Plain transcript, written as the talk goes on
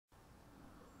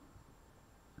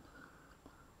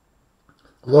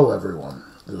Hello everyone,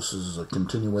 this is a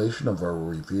continuation of our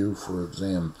review for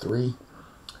exam 3.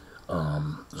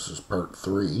 This is part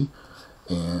 3,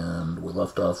 and we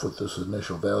left off with this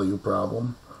initial value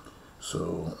problem.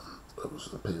 So that was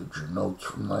the page of notes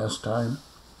from last time,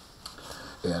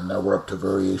 and now we're up to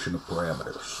variation of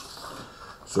parameters.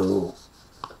 So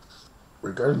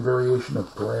regarding variation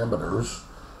of parameters,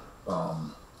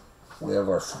 we have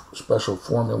our special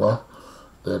formula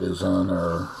that is on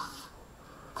our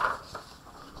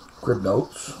crib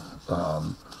notes,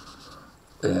 and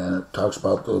it talks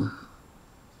about the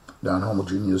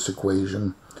non-homogeneous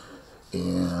equation,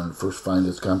 and first find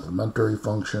its complementary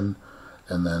function,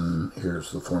 and then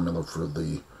here's the formula for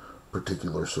the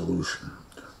particular solution,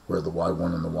 where the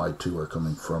y1 and the y2 are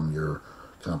coming from your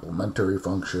complementary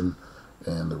function,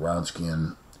 and the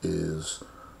Wronskian is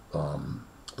the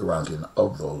Wronskian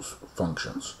of those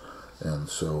functions. And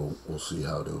so we'll see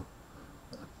how to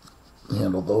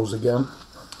handle those again.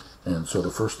 And so the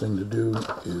first thing to do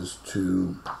is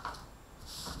to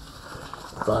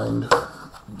find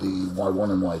the y1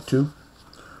 and y2,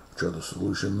 which are the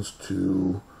solutions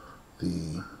to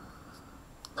the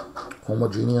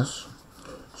homogeneous.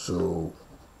 So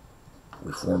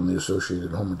we form the associated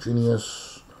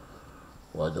homogeneous.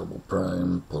 Y double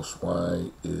prime plus y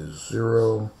is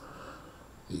 0.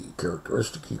 The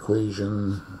characteristic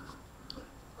equation,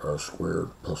 r squared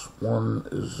plus 1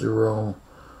 is 0.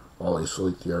 I'll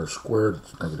isolate the r squared,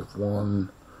 it's -1.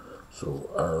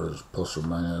 So r is plus or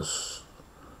minus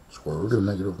square root of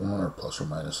 -1, or plus or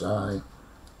minus I.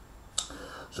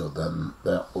 So then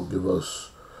that will give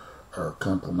us our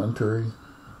complementary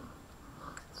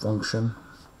function,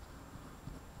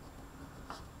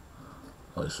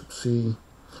 y sub c.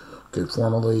 Okay,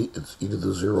 formally it's e to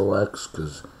the 0x,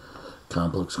 because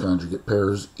complex conjugate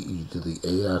pairs, e to the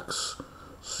ax,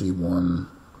 c1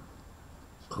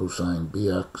 cosine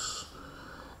bx,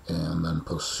 and then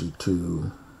plus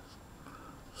c2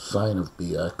 sine of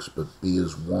bx, but b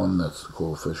is 1, that's the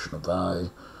coefficient of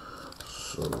I,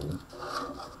 so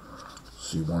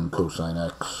c1 cosine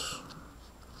x,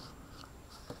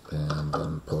 and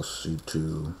then plus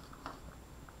c2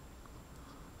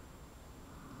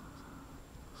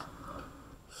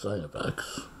 sine of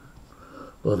x.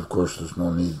 But of course there's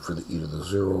no need for the e to the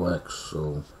 0x,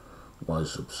 so y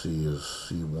sub c is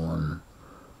c1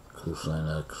 cosine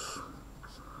x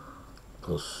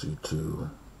plus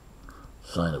c2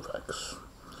 sine of x.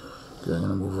 Okay, I'm going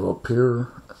to move up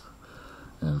here,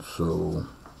 and so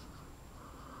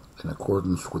in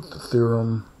accordance with the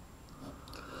theorem,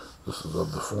 this is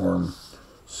of the form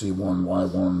c1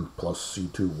 y1 plus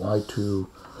c2 y2,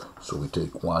 so we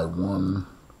take y1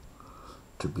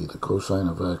 to be the cosine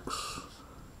of x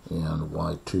and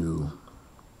y2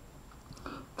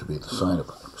 to be the sine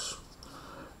of x.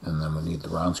 And then we need the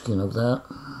Wronskian of that.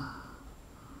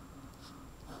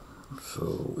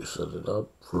 So we set it up.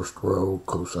 First row,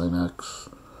 cosine x,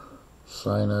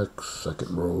 sine x.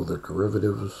 Second row, their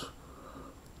derivatives.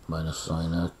 Minus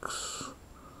sine x,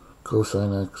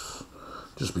 cosine x.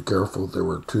 Just be careful if there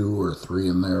were 2 or 3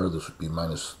 in there. This would be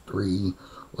minus 3.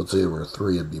 Let's say there were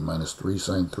 3, it'd be minus 3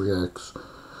 sine 3x.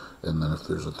 And then if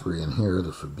there's a 3 in here,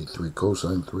 this would be 3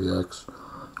 cosine 3x.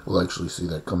 We'll actually see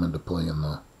that come into play in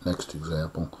the next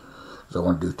example, because I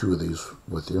want to do 2 of these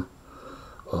with you.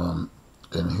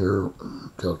 And here,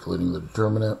 calculating the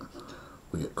determinant,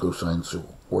 we get cosine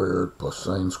squared plus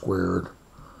sine squared,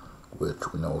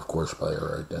 which we know, of course, by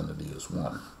our identity is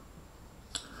 1.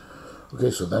 Okay,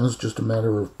 so then it's just a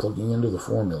matter of plugging into the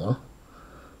formula.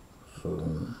 So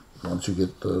once you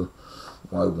get the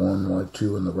y1,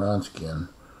 y2, and the Wronskian,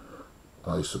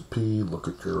 I sub p, look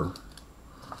at your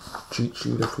cheat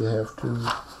sheet if you have to.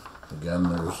 Again,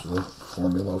 there's the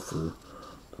formula for the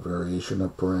variation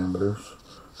of parameters.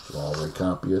 So I'll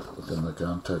recopy it within the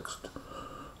context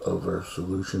of our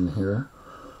solution here.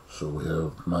 So we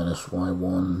have minus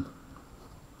y1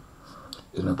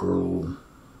 integral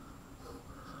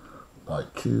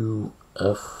y2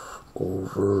 f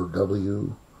over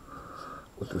w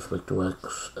with respect to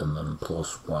x, and then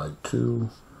plus y2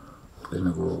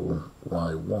 integral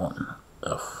y1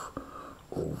 f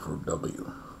over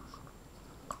w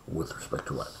with respect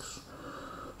to x.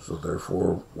 So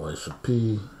therefore y sub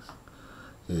p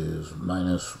is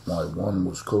minus y1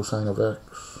 was cosine of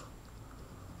x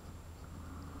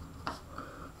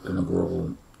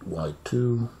integral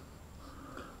y2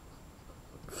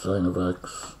 sine of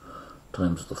x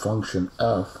times the function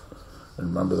f. And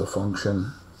remember, the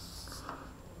function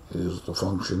is the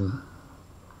function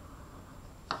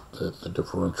that the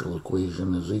differential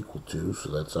equation is equal to, so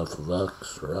that's f of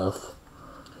x, or f.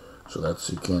 So that's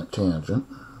secant tangent,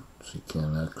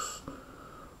 secant x,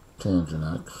 tangent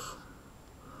x,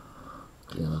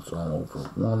 and it's all over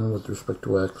 1 with respect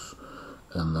to x,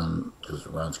 and then because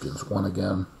Wronskian's 1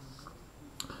 again,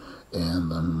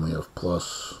 and then we have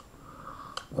plus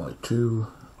y2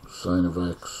 sine of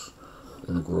x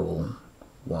integral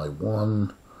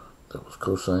y1, that was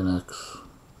cosine x,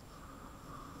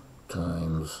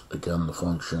 times, again the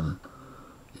function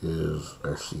is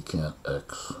our secant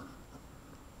x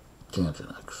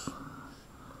tangent x.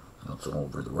 That's all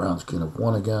over the Wronskian of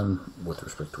 1 again with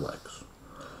respect to x.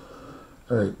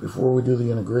 Alright, before we do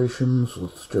the integrations,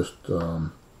 let's just,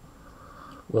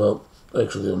 well,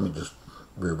 actually let me just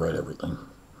rewrite everything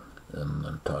and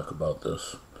then talk about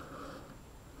this.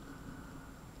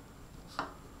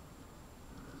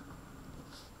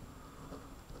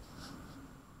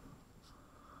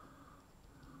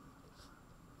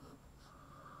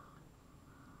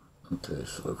 Okay,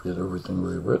 so I've got everything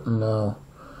rewritten now,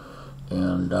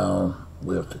 and now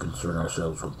we have to concern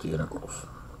ourselves with the integrals.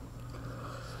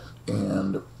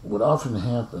 And what often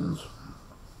happens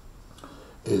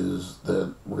is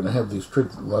that we're going to have these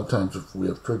trig, a lot of times if we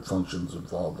have trig functions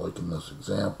involved, like in this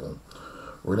example,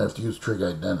 we're going to have to use trig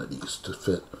identities to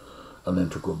fit an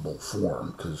integrable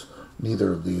form, because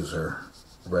neither of these are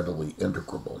readily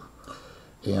integrable.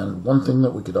 And one thing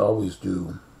that we could always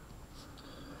do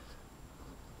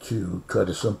to try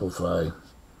to simplify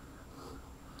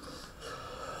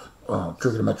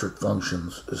trigonometric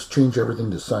functions is change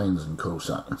everything to sines and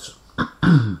cosines.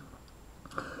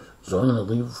 So I'm going to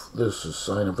leave this as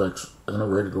sine of x. I'm going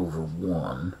to write it over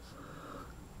 1.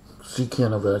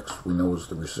 Secant of x we know is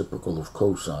the reciprocal of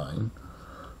cosine,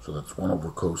 so that's 1 over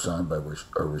cosine by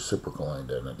our reciprocal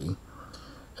identity.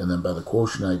 And then by the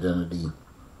quotient identity,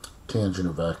 tangent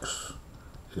of x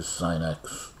is sine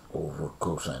x over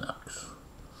cosine x.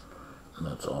 And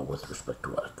that's all with respect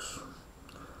to x.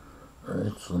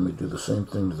 Alright, so let me do the same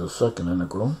thing to the second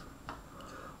integral.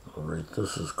 I'll write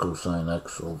this as cosine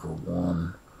x over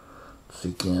 1.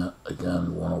 Secant,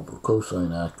 again, 1 over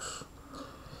cosine x.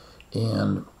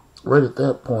 And right at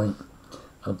that point,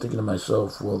 I'm thinking to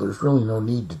myself, well, there's really no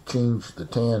need to change the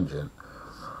tangent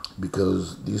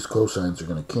because these cosines are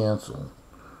going to cancel.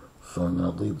 So I'm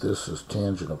going to leave this as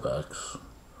tangent of x.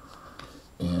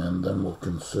 And then we'll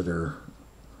consider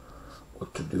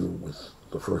what to do with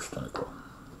the first integral.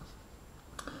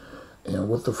 And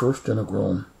with the first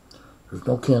integral, there's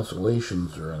no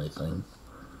cancellations or anything.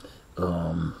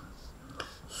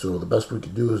 So the best we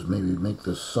could do is maybe make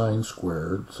this sine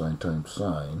squared, sine times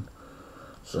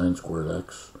sine squared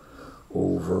x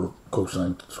over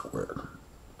cosine squared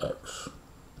x.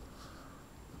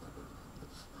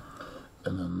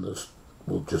 And then this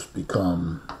will just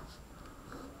become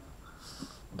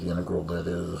the integral that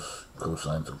is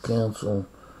cosines will cancel,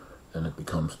 and it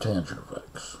becomes tangent of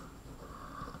x,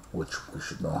 which we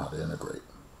should know how to integrate.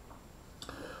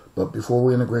 But before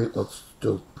we integrate, let's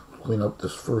still clean up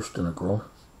this first integral.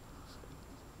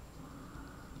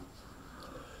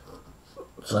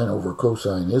 Sine over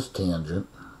cosine is tangent,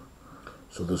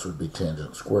 so this would be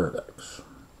tangent squared x.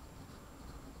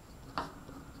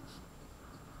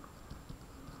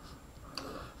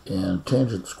 And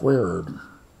tangent squared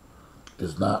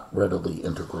is not readily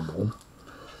integrable,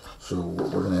 so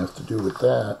what we're going to have to do with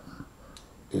that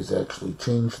is actually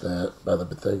change that by the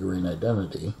Pythagorean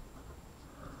identity.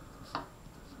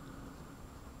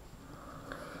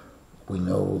 We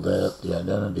know that the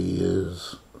identity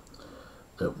is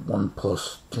that 1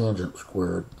 plus tangent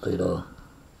squared theta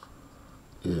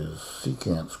is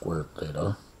secant squared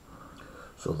theta.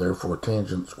 So therefore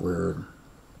tangent squared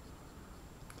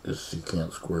is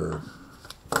secant squared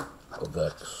of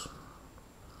x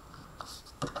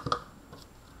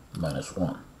minus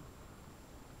 1.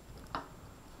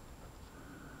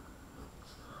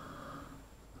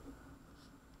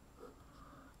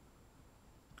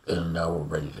 And now we're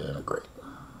ready to integrate.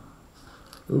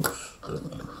 Oops, let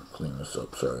me clean this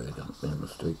up. Sorry, I made a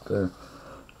mistake there.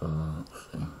 Let's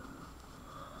see.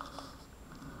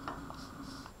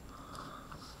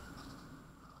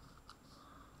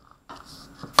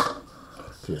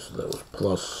 Okay, so that was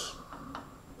plus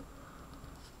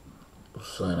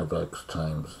sine of x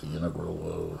times the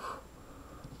integral of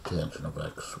tangent of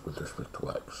x with respect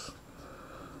to x.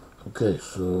 Okay,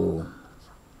 so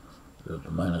there's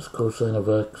the minus cosine of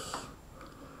x,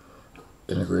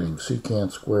 integrating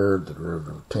secant squared, the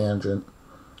derivative of tangent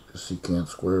is secant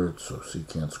squared, so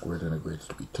secant squared integrates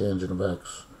to be tangent of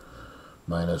x,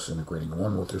 minus integrating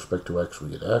 1 with respect to x, we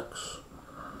get x,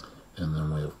 and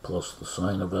then we have plus the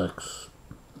sine of x,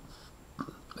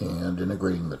 and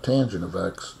integrating the tangent of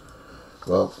x,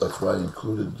 well, that's why I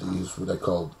included these, what I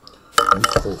call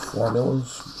useful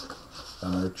formulas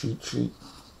on our cheat sheet.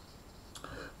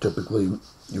 typically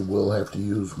you will have to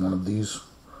use one of these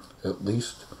at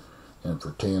least. And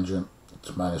for tangent,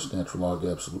 it's minus natural log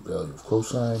absolute value of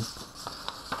cosine.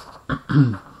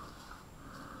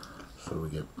 So we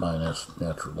get minus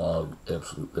natural log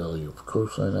absolute value of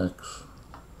cosine x.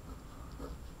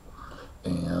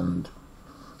 And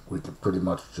we could pretty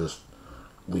much just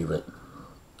leave it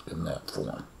in that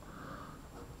form.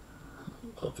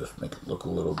 I'll just make it look a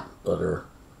little better.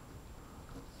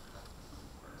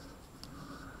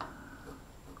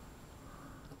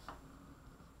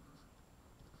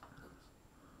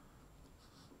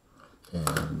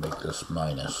 And make this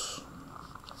minus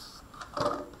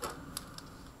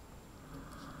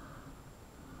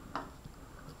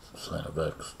sine of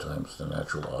x times the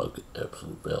natural log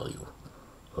absolute value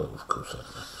of cosine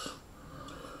x.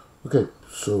 Okay,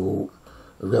 so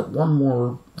I've got one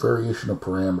more variation of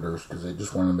parameters because I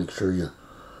just want to make sure you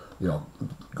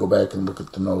go back and look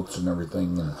at the notes and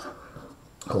everything and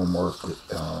homework.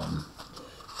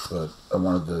 But I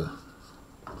wanted to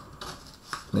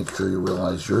make sure you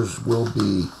realize yours will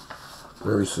be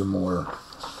very similar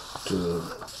to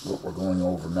what we're going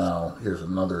over now. Here's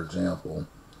another example.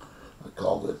 I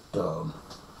called it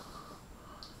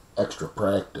extra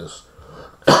practice.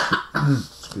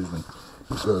 Excuse me,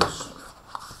 because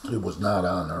it was not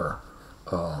on our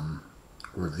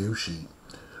review sheet.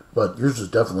 But yours is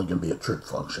definitely going to be a trig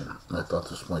function. And I thought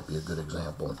this might be a good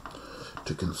example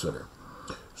to consider.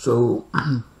 So,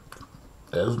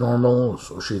 as normal,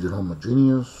 associated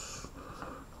homogeneous,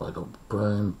 y double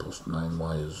prime plus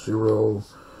 9y is 0.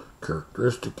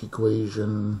 Characteristic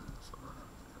equation,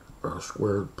 r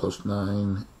squared plus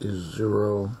 9 is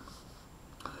 0.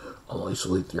 I'll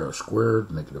isolate the r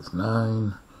squared, negative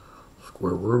 9.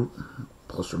 Square root,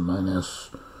 plus or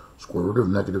minus square root of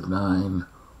negative 9,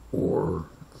 or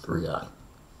 3i.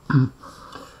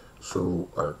 So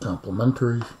our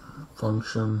complementary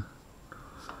function,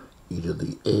 e to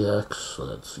the ax, so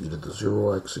that's e to the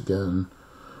 0x again,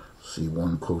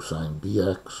 c1 cosine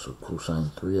bx, so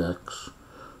cosine 3x,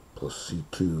 plus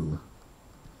c2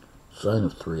 sine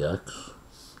of 3x.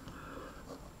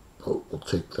 We'll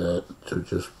take that to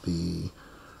just be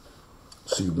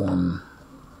c1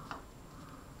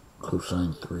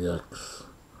 cosine 3x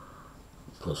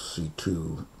plus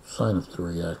c2 sine of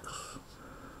 3x,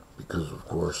 because of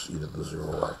course e to the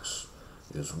 0x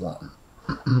is 1.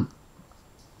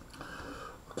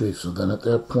 Okay, so then at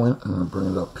that point, I'm going to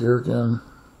bring it up here again.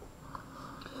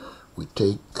 We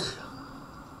take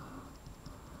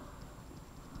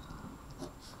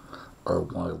our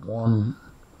y1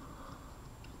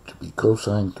 to be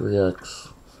cosine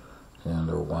 3x and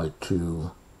our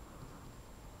y2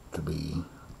 to be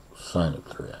sine of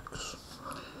 3x.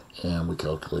 And we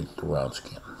calculate the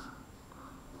Wronskian.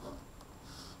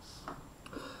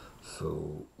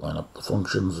 So line up the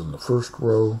functions in the first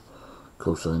row,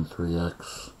 cosine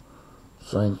 3x,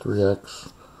 sine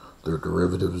 3x. Their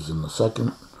derivatives in the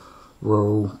second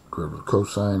row, derivative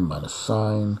cosine minus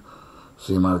sine.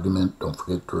 Same argument, don't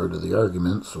forget derivative of the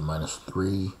argument, so minus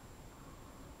 3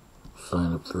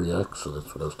 sine of 3x, so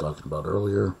that's what I was talking about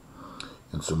earlier.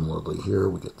 And similarly here,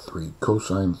 we get 3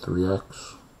 cosine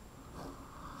 3x.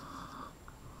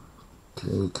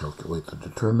 Okay, calculate the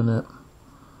determinant.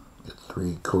 Get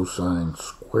 3 cosine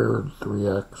squared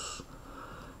 3x.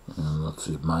 And let's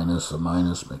see, minus a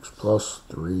minus makes plus.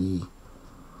 3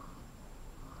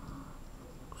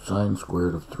 sine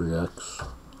squared of 3x.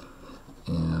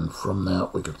 And from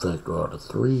that, we can factor out a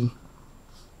 3.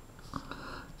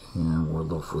 And we're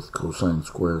left with cosine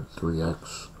squared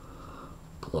 3x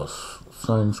plus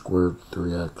sine squared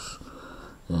 3x.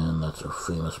 And that's our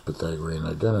famous Pythagorean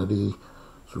identity.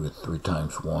 So we get 3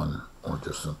 times 1, or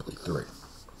just simply 3.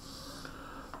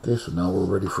 Okay, so now we're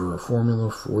ready for our formula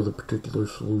for the particular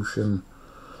solution.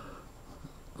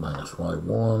 Minus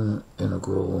y1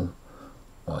 integral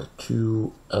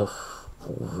y2 f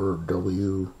over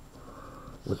w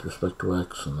with respect to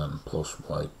x, and then plus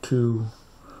y2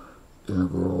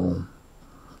 integral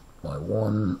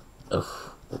y1 f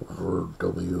over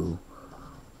w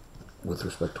with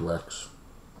respect to x.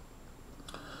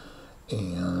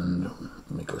 And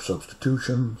make our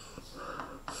substitutions.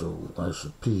 So y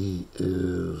sub p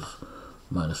is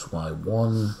minus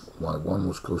y1. y1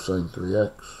 was cosine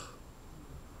 3x.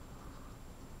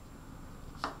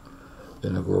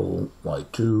 Integral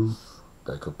y2,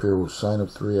 back up here with sine of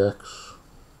 3x.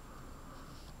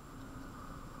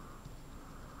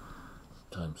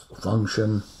 Times the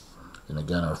function. And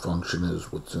again, our function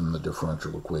is what's in the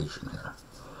differential equation here.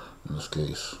 In this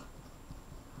case,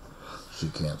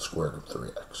 secant squared of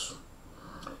 3x.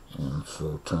 And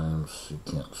so times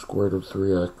secant squared of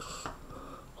 3x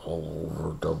all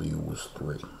over w was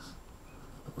 3.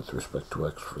 with respect to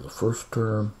x for the first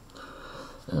term,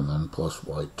 and then plus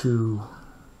y2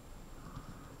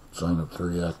 sine of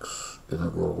 3x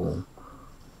integral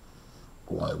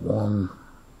y1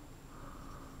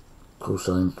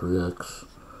 cosine 3x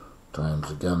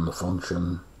times again the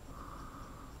function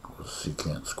was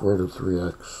secant squared of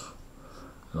 3x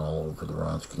and all over the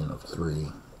Wronskian of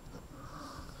 3,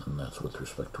 and that's with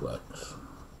respect to x.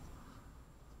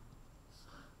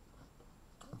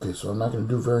 Okay, so I'm not going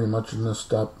to do very much in this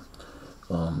step.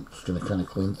 Just going to kind of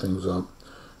clean things up.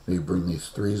 Maybe bring these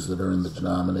 3's that are in the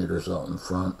denominators out in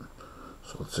front.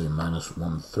 So let's say minus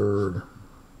 1/3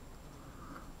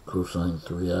 cosine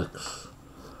 3x.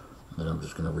 And then I'm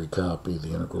just going to recopy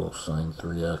the integral of sine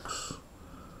 3x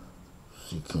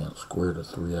secant squared of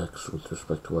 3x with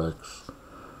respect to x.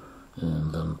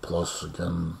 And then plus,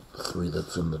 again, the 3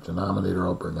 that's in the denominator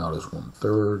I'll bring out as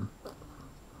 1/3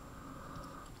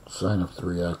 sine of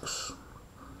 3x,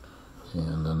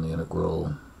 and then the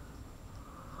integral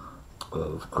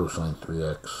of cosine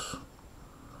 3x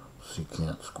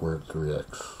secant squared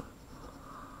 3x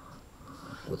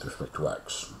with respect to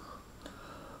x.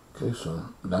 Okay, so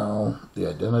now the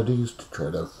identities to try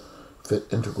to fit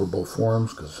integrable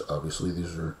forms, because obviously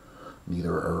these are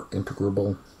neither are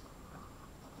integrable.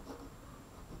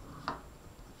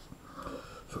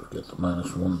 So we get the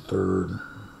minus 1/3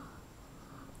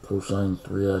 cosine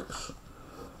 3x.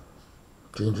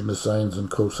 Changing the sines and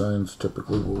cosines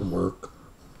typically will work.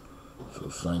 So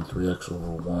sine 3x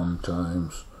over 1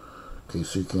 times, okay,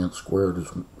 secant squared is,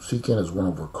 secant is 1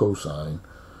 over cosine,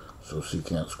 so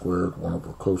secant squared 1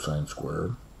 over cosine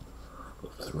squared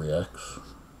of 3x.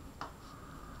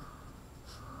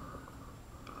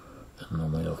 And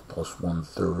then we have plus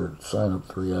 1/3 sine of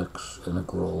 3x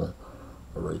integral,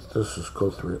 alright, this is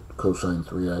cosine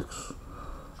 3x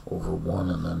over 1,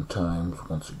 and then times,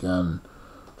 once again,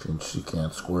 change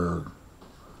secant squared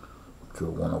to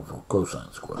 1 over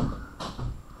cosine squared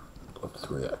of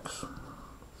 3x.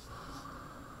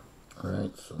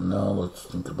 Alright, so now let's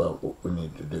think about what we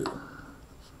need to do.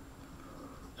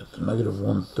 Get the negative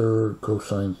 1/3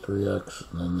 cosine 3x,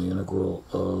 and then the integral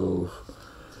of,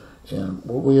 and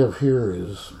what we have here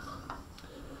is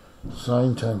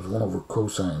sine times 1 over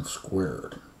cosine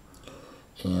squared.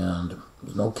 And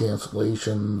there's no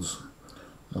cancellations,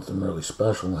 nothing really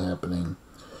special happening.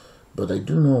 But I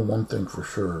do know one thing for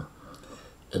sure,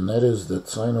 and that is that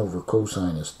sine over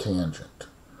cosine is tangent.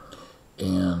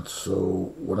 And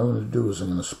so what I'm going to do is I'm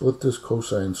going to split this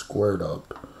cosine squared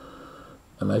up.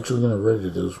 I'm actually going to write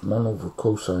it as 1 over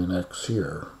cosine x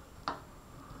here,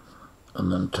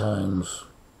 and then times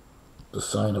the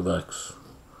sine of x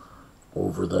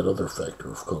over that other factor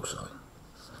of cosine.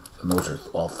 And those are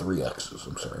all 3 x's,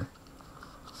 I'm sorry.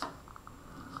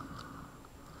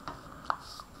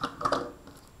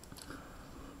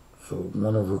 So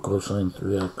 1 over cosine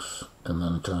 3x, and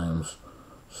then times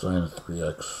sine of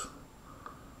 3x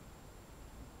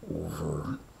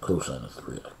over cosine of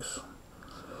 3x.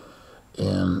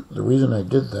 And the reason I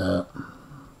did that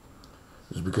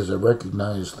is because I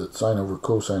recognize that sine over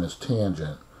cosine is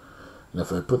tangent. And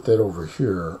if I put that over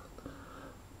here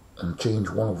and change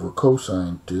 1 over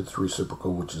cosine to its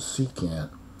reciprocal, which is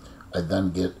secant, I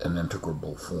then get an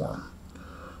integrable form.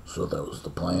 So that was the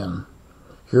plan.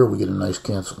 Here we get a nice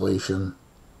cancellation.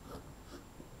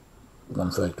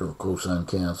 One factor of cosine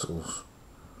cancels.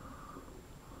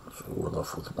 So we're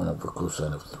left with 1 over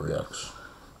cosine of 3x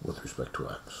with respect to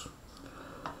x.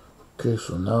 Okay,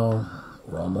 so now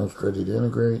we're almost ready to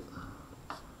integrate.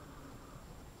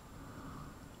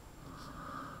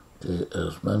 Okay,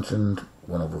 as mentioned,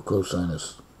 1 over cosine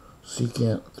is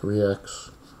secant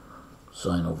 3x.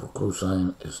 Sine over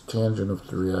cosine is tangent of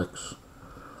 3x.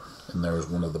 And there's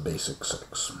one of the basic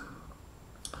 6.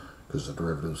 Because the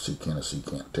derivative of secant is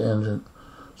secant tangent,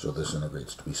 so this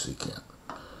integrates to be secant.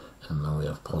 And then we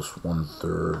have plus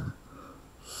 1/3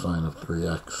 sine of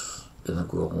 3x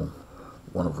integral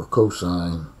 1 over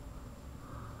cosine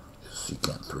is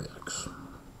secant 3x.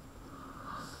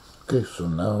 Okay, so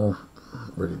now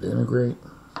ready to integrate.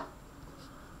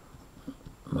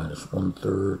 Minus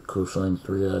 1/3 cosine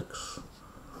 3x.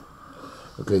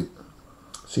 Okay,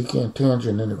 secant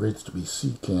tangent integrates to be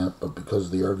secant, but because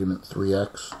of the argument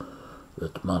 3x, we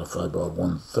have to modify by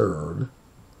 1/3.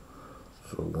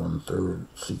 So 1/3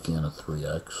 secant of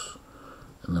 3x.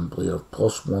 And then we have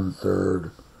plus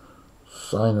 1/3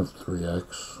 sine of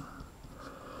 3x.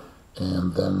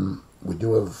 And then we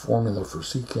do have a formula for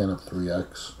secant of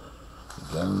 3x.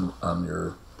 Again, on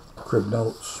your crib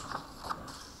notes,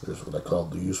 here's what I call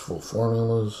the useful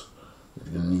formulas.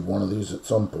 You're going to need one of these at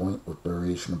some point with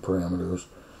variation of parameters.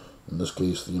 In this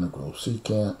case, the integral of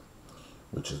secant.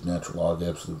 which is natural log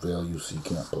absolute value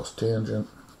secant plus tangent.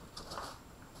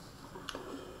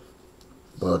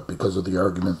 But because of the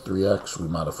argument 3x, we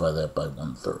modify that by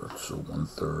 1/3. So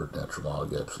 1/3 natural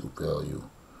log absolute value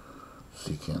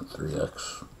secant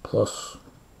 3x plus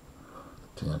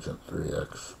tangent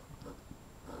 3x.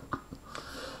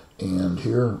 And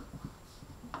here,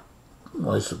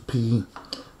 y sub p,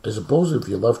 I suppose if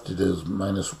you left it as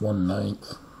minus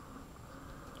 1/9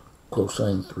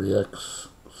 cosine 3x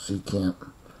secant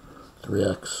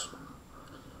 3x,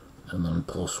 and then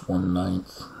plus 1/9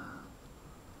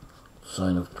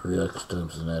 sine of 3x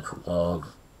times the natural log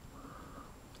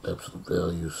absolute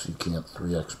value secant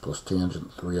 3x plus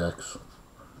tangent 3x.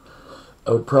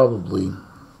 I would probably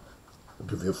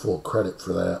give you full credit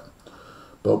for that,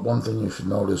 but one thing you should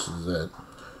notice is that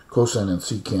cosine and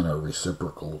secant are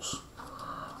reciprocals,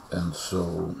 and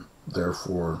so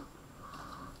therefore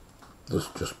this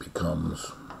just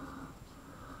becomes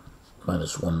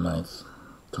minus 1/9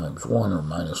 times 1, or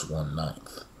minus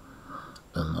 1/9,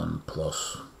 and then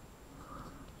plus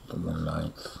the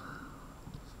 1/9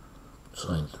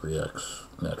 sine 3x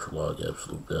natural log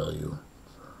absolute value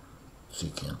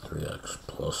secant 3x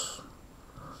plus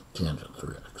tangent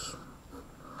 3x.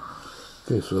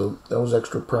 Okay, so that was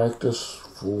extra practice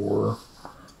for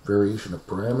variation of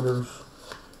parameters,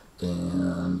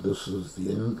 and this is the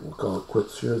end. We'll call it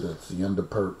quits here. That's the end of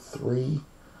part 3.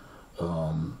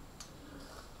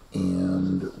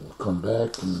 And we'll come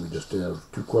back and we just have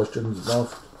 2 questions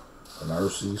left, an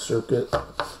RC circuit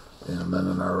and then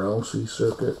an RLC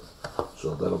circuit.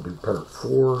 So that'll be part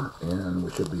 4, and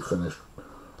we should be finished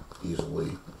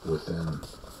easily within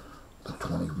the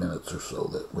 20 minutes or so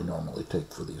that we normally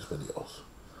take for these videos.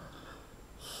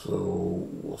 So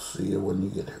we'll see you when you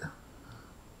get here.